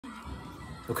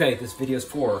Okay, this video is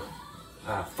for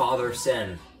Father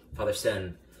Sen. Father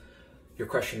Sen, your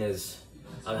question is,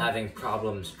 I'm having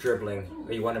problems dribbling,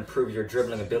 or you want to improve your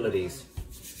dribbling abilities.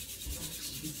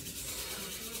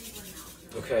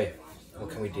 Okay,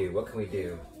 what can we do? What can we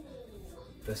do?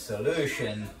 The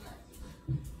solution.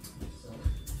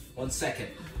 1 second.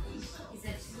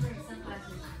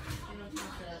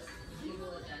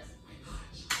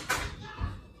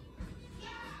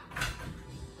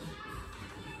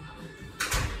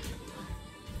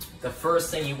 The first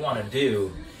thing you want to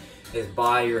do is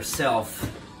buy yourself,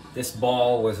 this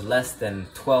ball was less than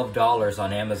 $12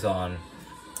 on Amazon.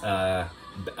 I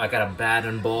got a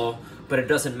badminton ball, but it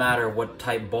doesn't matter what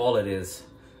type ball it is.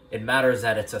 It matters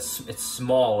that it's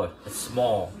small. It's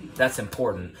small. That's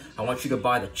important. I want you to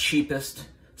buy the cheapest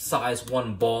size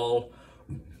 1 ball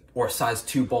or size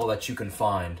 2 ball that you can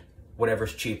find,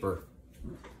 whatever's cheaper.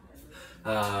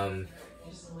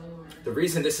 The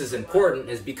reason this is important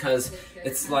is because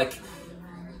it's like,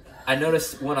 I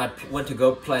noticed when I went to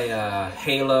go play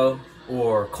Halo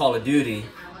or Call of Duty,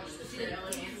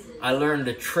 I learned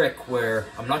a trick where,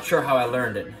 I'm not sure how I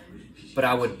learned it, but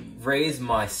I would raise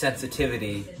my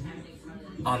sensitivity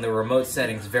on the remote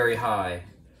settings very high.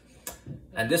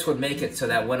 And this would make it so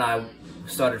that when I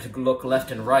started to look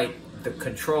left and right, the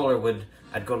controller would,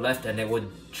 I'd go left and it would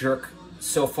jerk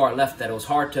so far left that it was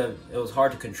hard to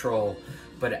control.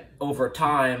 But over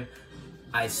time,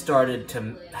 I started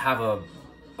to have I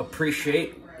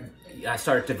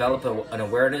started to develop an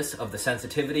awareness of the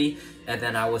sensitivity, and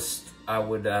then I would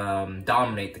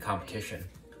dominate the competition.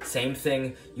 Same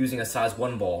thing using a size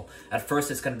 1 ball. At first,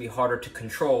 it's going to be harder to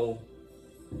control,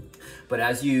 but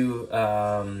as you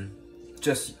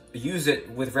just use it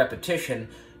with repetition,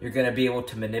 you're going to be able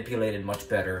to manipulate it much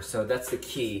better. So that's the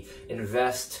key.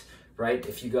 Invest, right?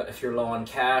 If you're low on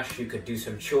cash, you could do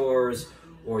some chores,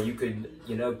 or you could,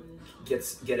 get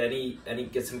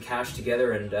some cash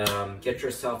together and get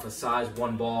yourself a size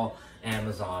 1 ball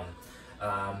Amazon.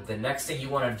 The next thing you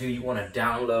want to do, you want to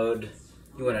download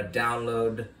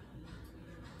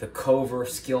the Cover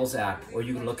Skills app, or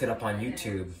you can look it up on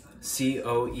YouTube.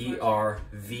 COERVER,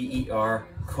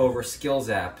 Cover Skills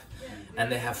app,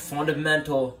 and they have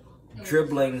fundamental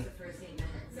dribbling.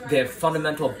 They have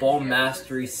fundamental ball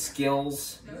mastery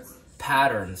skills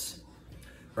patterns.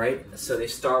 Right? So they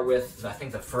start with, I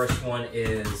think the first one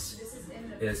is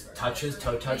touches,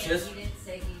 toe touches.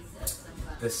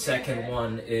 The second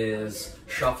one is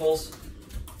shuffles.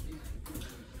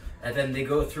 And then they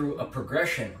go through a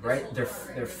progression, right?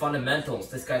 They're fundamentals.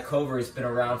 This guy Cover has been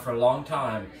around for a long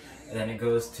time. And then it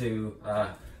goes to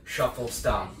shuffle,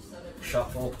 stop,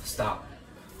 shuffle, stop,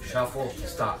 shuffle,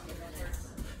 stop,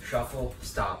 shuffle,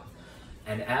 stop.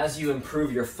 And as you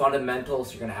improve your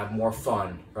fundamentals, you're going to have more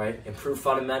fun, right? Improve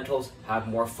fundamentals, have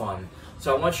more fun.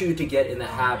 So I want you to get in the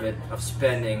habit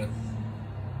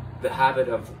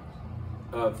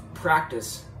of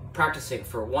practicing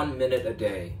for 1 minute a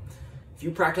day. If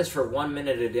you practice for 1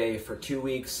 minute a day for 2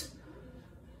 weeks,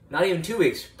 not even 2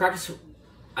 weeks, practice.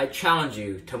 I challenge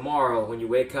you tomorrow when you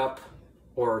wake up,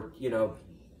 or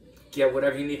get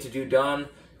whatever you need to do done,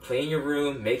 clean your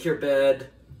room, make your bed,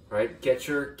 right? Get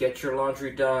your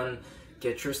laundry done,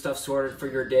 get your stuff sorted for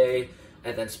your day,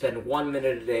 and then spend 1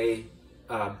 minute a day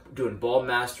doing ball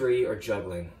mastery or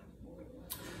juggling.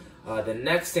 The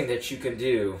next thing that you can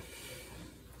do,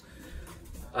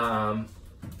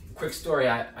 quick story.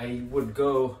 I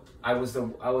was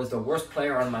the worst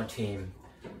player on my team,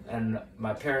 and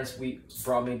my parents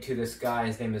brought me to this guy.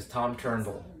 His name is Tom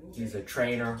Turnbull. He's a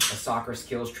trainer, a soccer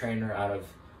skills trainer out of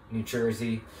New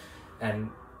Jersey, and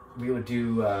we would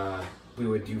do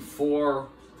 4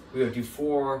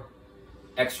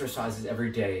 exercises every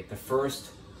day. The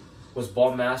first was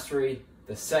ball mastery.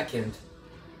 The second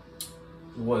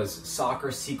was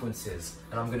soccer sequences,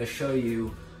 and I'm going to show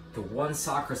you the one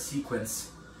soccer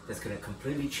sequence that's going to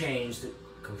completely change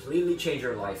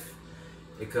your life.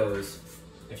 It goes,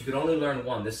 if you could only learn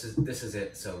one, this is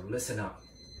it. So listen up.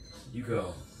 You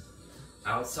go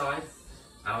outside,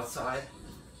 outside,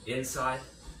 inside,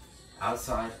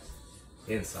 outside,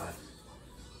 inside,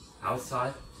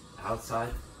 outside, outside,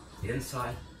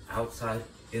 inside, outside,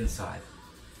 inside.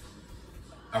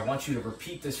 I want you to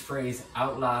repeat this phrase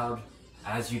out loud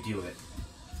as you do it.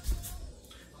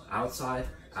 Outside,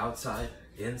 outside,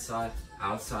 inside,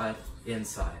 outside,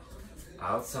 inside,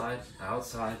 outside,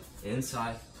 outside,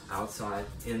 inside, outside,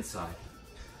 inside.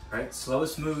 Right? Slow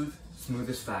is smooth, smooth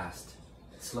is fast.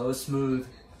 Slow is smooth,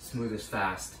 smooth is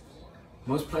fast.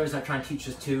 Most players I try and teach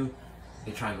this to,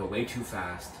 they try and go way too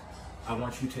fast. I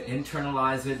want you to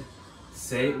internalize it,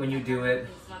 say it when you do it,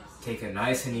 take it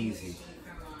nice and easy.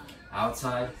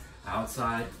 Outside,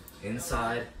 outside,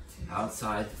 inside,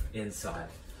 outside, inside,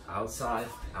 outside,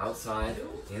 outside,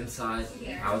 inside,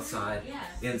 outside,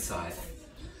 inside.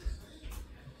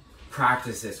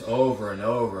 Practice this over and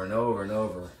over and over and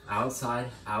over. Outside,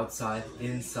 outside,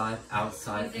 inside,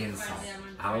 outside, inside,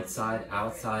 outside,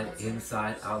 outside,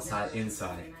 inside, outside,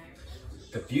 inside.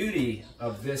 The beauty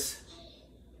of this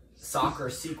soccer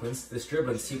sequence, this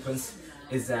dribbling sequence,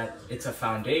 is that it's a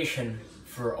foundation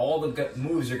for all the good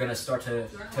moves you're going to start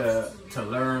to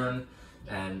learn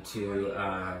and to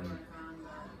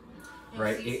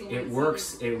right. It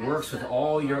works with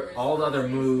all the other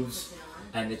moves,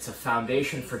 and it's a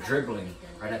foundation for dribbling.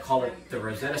 Right, I call it the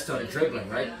Rosetta Stone of dribbling.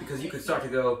 Right, because you could start to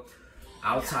go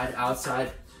outside,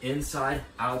 outside, inside,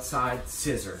 outside,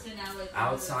 scissor,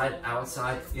 outside,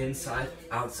 outside, inside,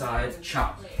 outside,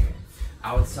 chop,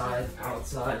 outside,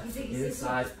 outside,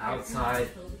 inside, outside,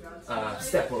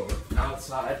 step over,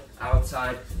 outside,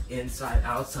 outside, inside,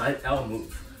 outside, L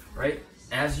move. Right?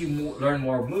 As you learn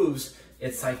more moves,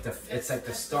 it's like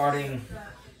the starting.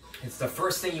 It's the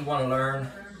first thing you want to learn.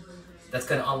 That's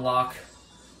going to unlock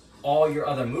all your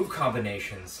other move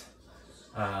combinations.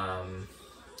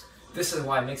 This is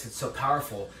why it makes it so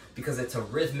powerful, because it's a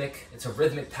rhythmic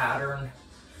pattern,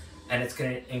 and it's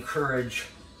going to encourage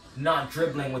not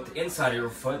dribbling with the inside of your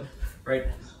foot, right?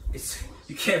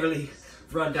 You can't really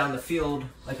run down the field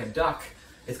like a duck.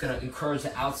 It's going to encourage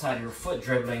the outside of your foot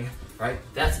dribbling, right?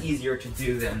 That's easier to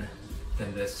do than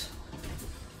this,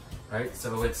 right?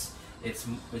 So it's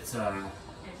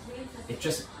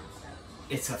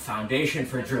a foundation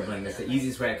for dribbling. That's the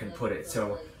easiest way I can put it.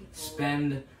 So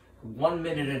spend 1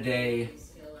 minute a day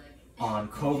on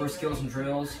Cobra skills and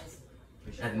drills,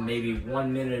 and maybe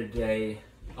 1 minute a day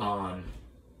on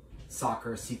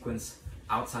soccer sequence,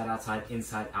 outside, outside,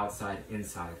 inside, outside,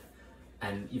 inside.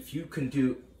 And if you can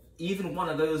do even one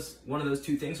of those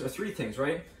 2 things or 3 things,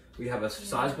 right? We have a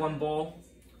size 1 ball,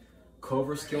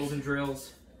 Cobra skills and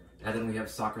drills, and then we have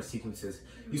soccer sequences.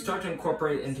 You start to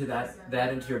incorporate into that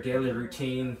into your daily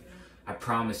routine. I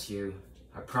promise you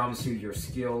your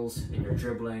skills and your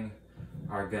dribbling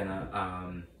are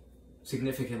gonna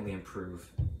significantly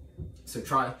improve. So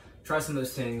try some of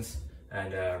those things,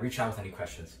 and reach out with any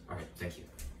questions. All right, thank you.